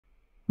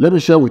Let me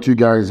share with you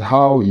guys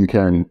how you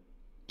can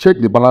check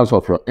the balance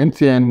of your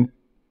MTN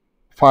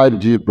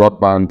 5G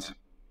broadband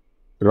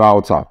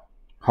router.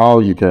 How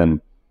you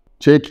can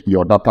check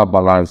your data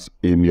balance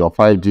in your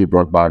 5G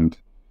broadband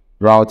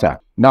router.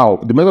 Now,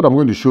 the method I'm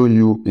going to show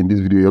you in this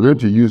video, you're going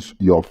to use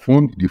your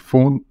phone,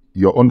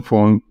 your own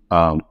phone,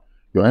 your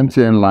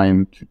MTN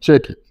line to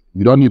check it.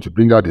 You don't need to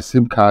bring out the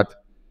SIM card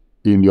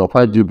in your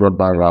 5G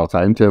broadband router,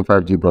 MTN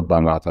 5G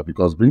broadband router,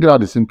 because bringing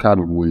out the SIM card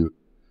will,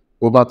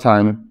 over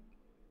time,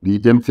 the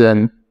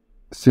MTN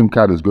SIM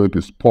card is going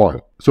to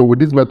spoil. So with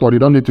this method, you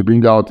don't need to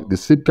bring out the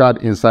SIM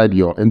card inside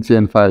your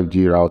MTN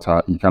 5G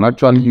router. You can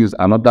actually use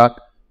another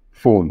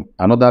phone,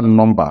 another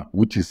number,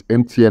 which is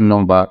MTN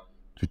number,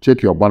 to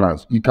check your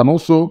balance. You can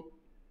also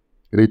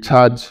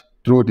recharge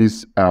through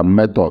this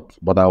method,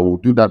 but I will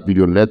do that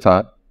video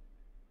later.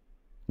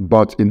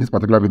 But in this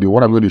particular video,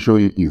 what I'm going to show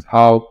you is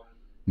how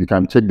you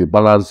can check the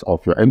balance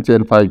of your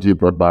MTN 5G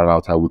broadband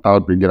router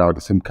without bringing out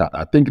the SIM card.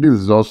 I think this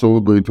is also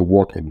going to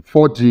work in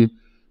 4G,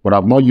 but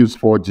I've not used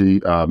 4G,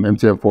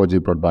 MTN 4G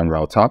broadband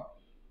router.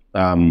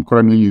 I'm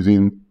currently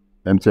using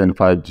MTN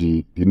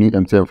 5G, the new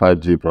MTN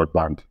 5G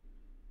broadband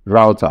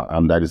router,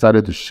 and I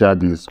decided to share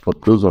this for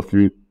those of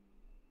you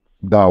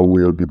that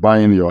will be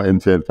buying your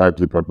MTN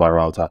 5G broadband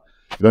router.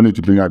 You don't need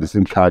to bring out the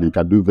SIM card. You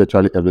can do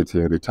virtually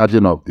everything,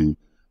 recharging of the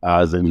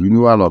as a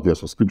renewal of your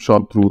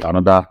subscription through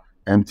another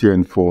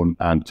MTN phone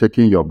and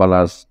checking your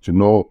balance to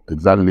know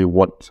exactly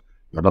what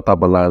your data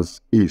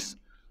balance is.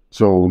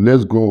 So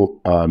let's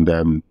go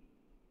and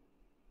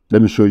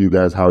let me show you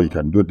guys how you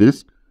can do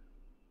this.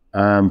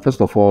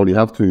 First of all, you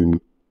have to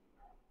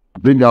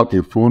bring out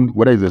a phone,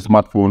 whether it's a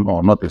smartphone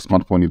or not a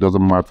smartphone, it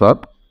doesn't matter,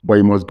 but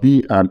it must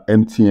be an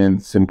MTN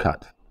SIM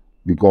card,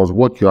 because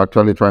what you're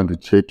actually trying to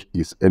check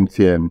is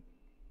MTN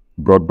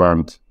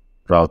broadband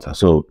router.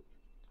 So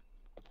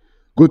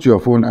go to your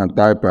phone and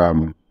type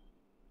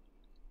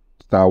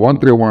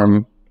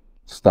 *131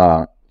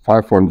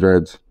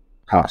 *500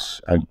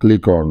 hash and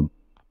click on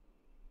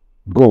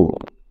go,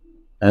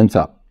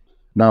 enter.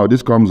 Now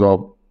this comes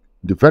up.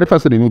 The very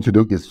first thing you need to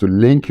do is to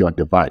link your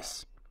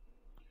device.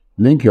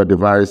 Link your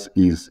device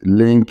is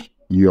link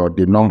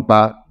the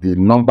number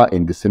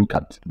in the SIM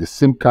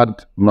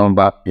card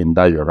number in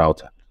your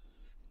router.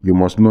 You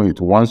must know it.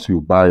 Once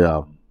you buy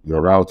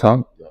your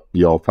router,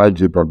 your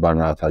 5G broadband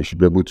router, you should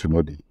be able to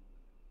know the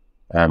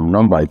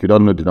number. If you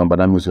don't know the number,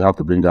 that means you have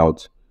to bring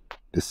out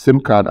the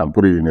SIM card and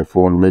put it in a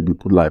phone, maybe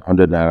put like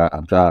 100 naira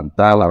and try and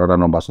dial another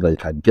number so that you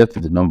can get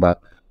the number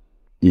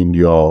in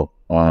your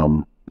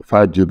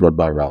 5G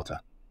broadband router,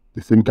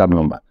 the SIM card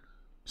number.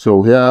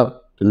 So here,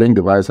 the link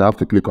device, I have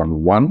to click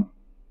on 1.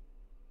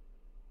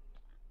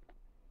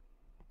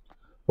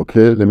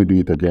 Okay, let me do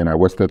it again. I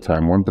wasted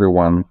time.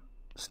 131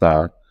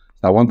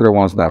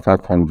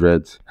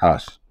 *500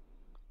 hash.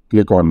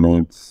 Click on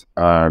it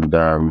and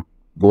go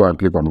and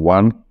click on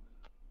 1.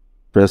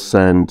 Press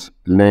send,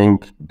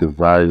 link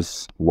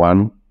device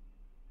 1.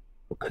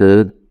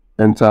 Okay,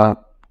 enter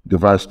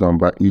device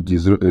number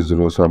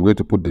EG080. So I'm going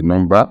to put the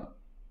number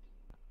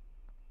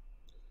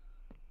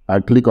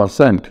and click on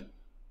send.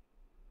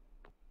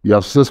 You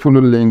have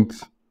successfully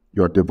linked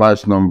your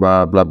device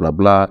number, blah, blah,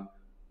 blah,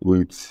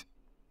 with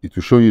it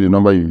will show you the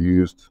number you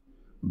used.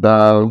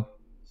 Dial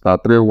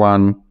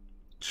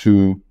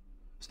 *312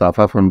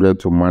 *500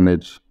 to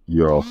manage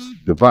your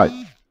device.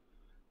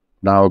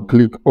 Now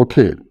click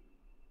OK. You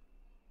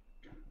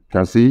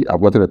can see I've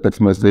gotten a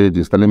text message.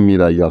 It's telling me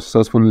that you have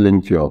successfully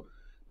linked your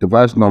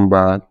device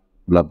number,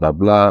 blah, blah,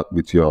 blah,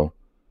 with your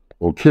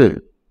OK.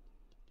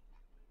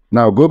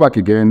 Now go back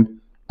again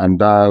and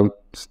dial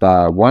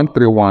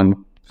 *131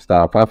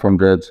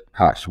 *500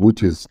 hash,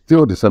 which is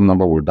still the same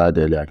number we dialed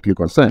earlier, and click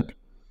on send.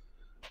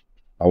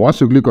 And once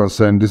you click on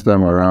send, this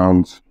time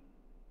around,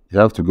 you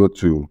have to go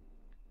to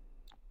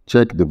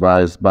check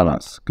device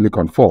balance. Click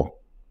on 4.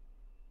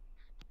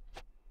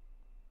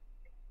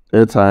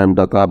 Airtime,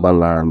 data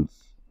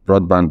balance,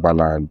 broadband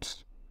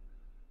balance,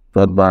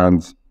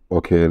 broadband.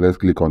 Okay, let's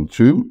click on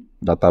 2,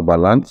 data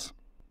balance.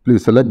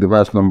 Please select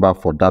device number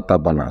for data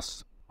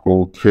balance.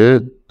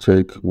 Okay,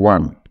 check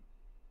 1.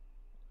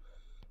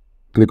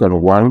 Click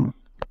on 1.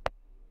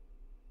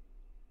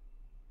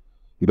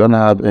 You don't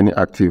have any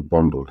active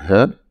bundle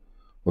here.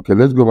 Okay,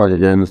 let's go back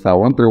again.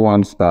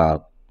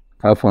 *131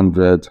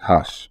 *500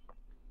 hash.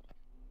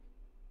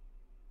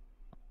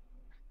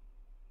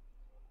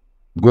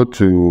 Go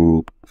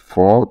to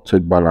 4,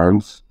 check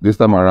balance. This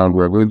time around,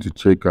 we're going to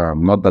check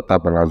not data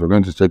balance, we're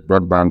going to check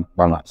broadband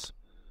balance.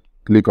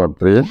 Click on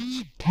 3,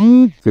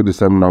 see the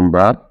same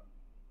number.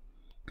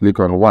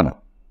 Click on 1.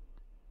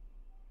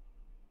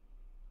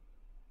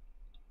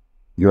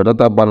 Your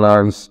data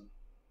balance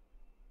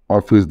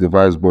office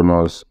device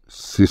bonus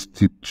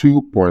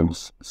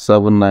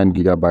 62.79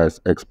 gigabytes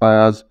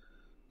expires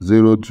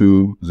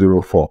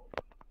 0204.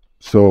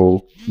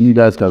 So you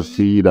guys can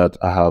see that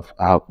I have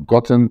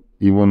gotten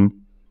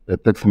even a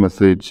text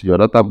message. Your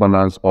data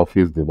balance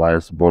office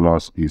device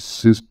bonus is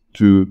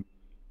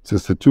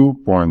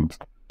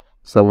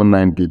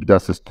 62.79 gig.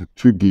 That's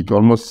 62 gig,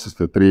 almost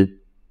 63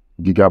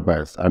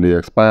 gigabytes, and it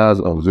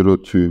expires on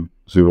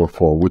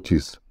 04, which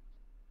is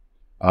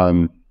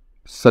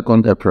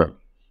 2nd April.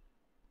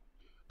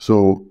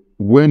 So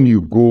when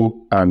you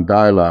go and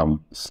dial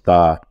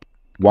star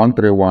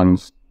 131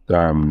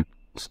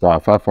 star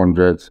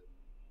 500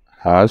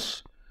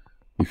 hash,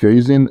 if you're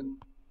using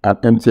an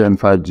MTN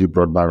 5G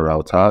broadband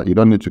router, you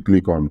don't need to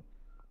click on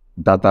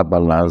data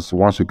balance.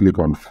 Once you click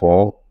on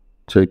 4,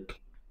 check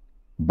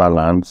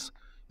balance.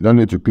 You don't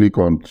need to click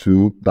on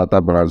 2, data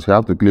balance. You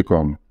have to click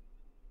on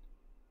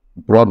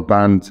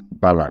broadband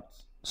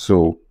balance.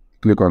 So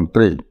click on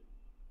 3.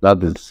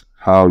 That is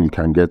how you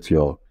can get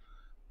your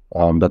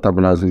data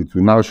balance. It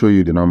will now show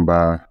you the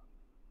number.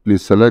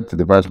 Please select the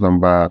device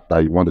number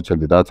that you want to check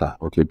the data.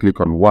 Okay,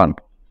 click on 1.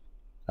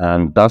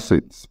 And that's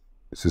it.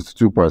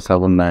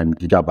 62.79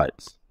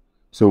 gigabytes.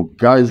 So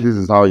guys, this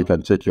is how you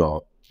can check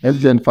your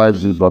MTN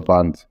 5G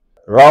broadband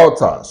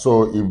router.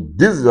 So if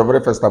this is your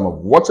very first time of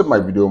watching my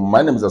video,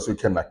 my name is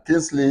Asuken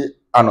Kingsley,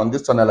 and on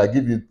this channel I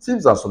give you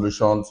tips and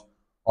solutions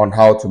on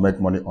how to make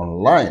money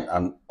online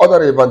and other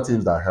relevant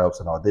tips that helps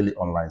in our daily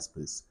online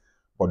space.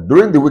 But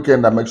during the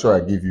weekend, I make sure I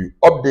give you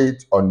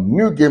updates on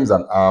new games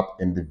and apps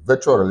in the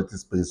virtual reality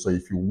space. So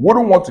if you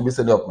wouldn't want to miss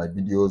any of my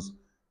videos,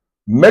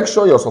 make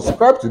sure you're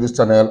subscribed to this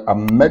channel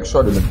and make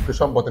sure the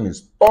notification button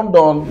is turned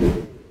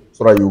on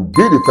so that you'll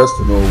be the first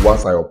to know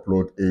once I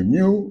upload a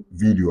new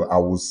video. I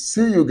will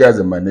see you guys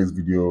in my next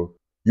video.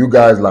 You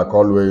guys, like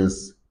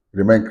always,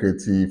 remain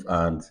creative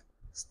and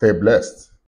stay blessed.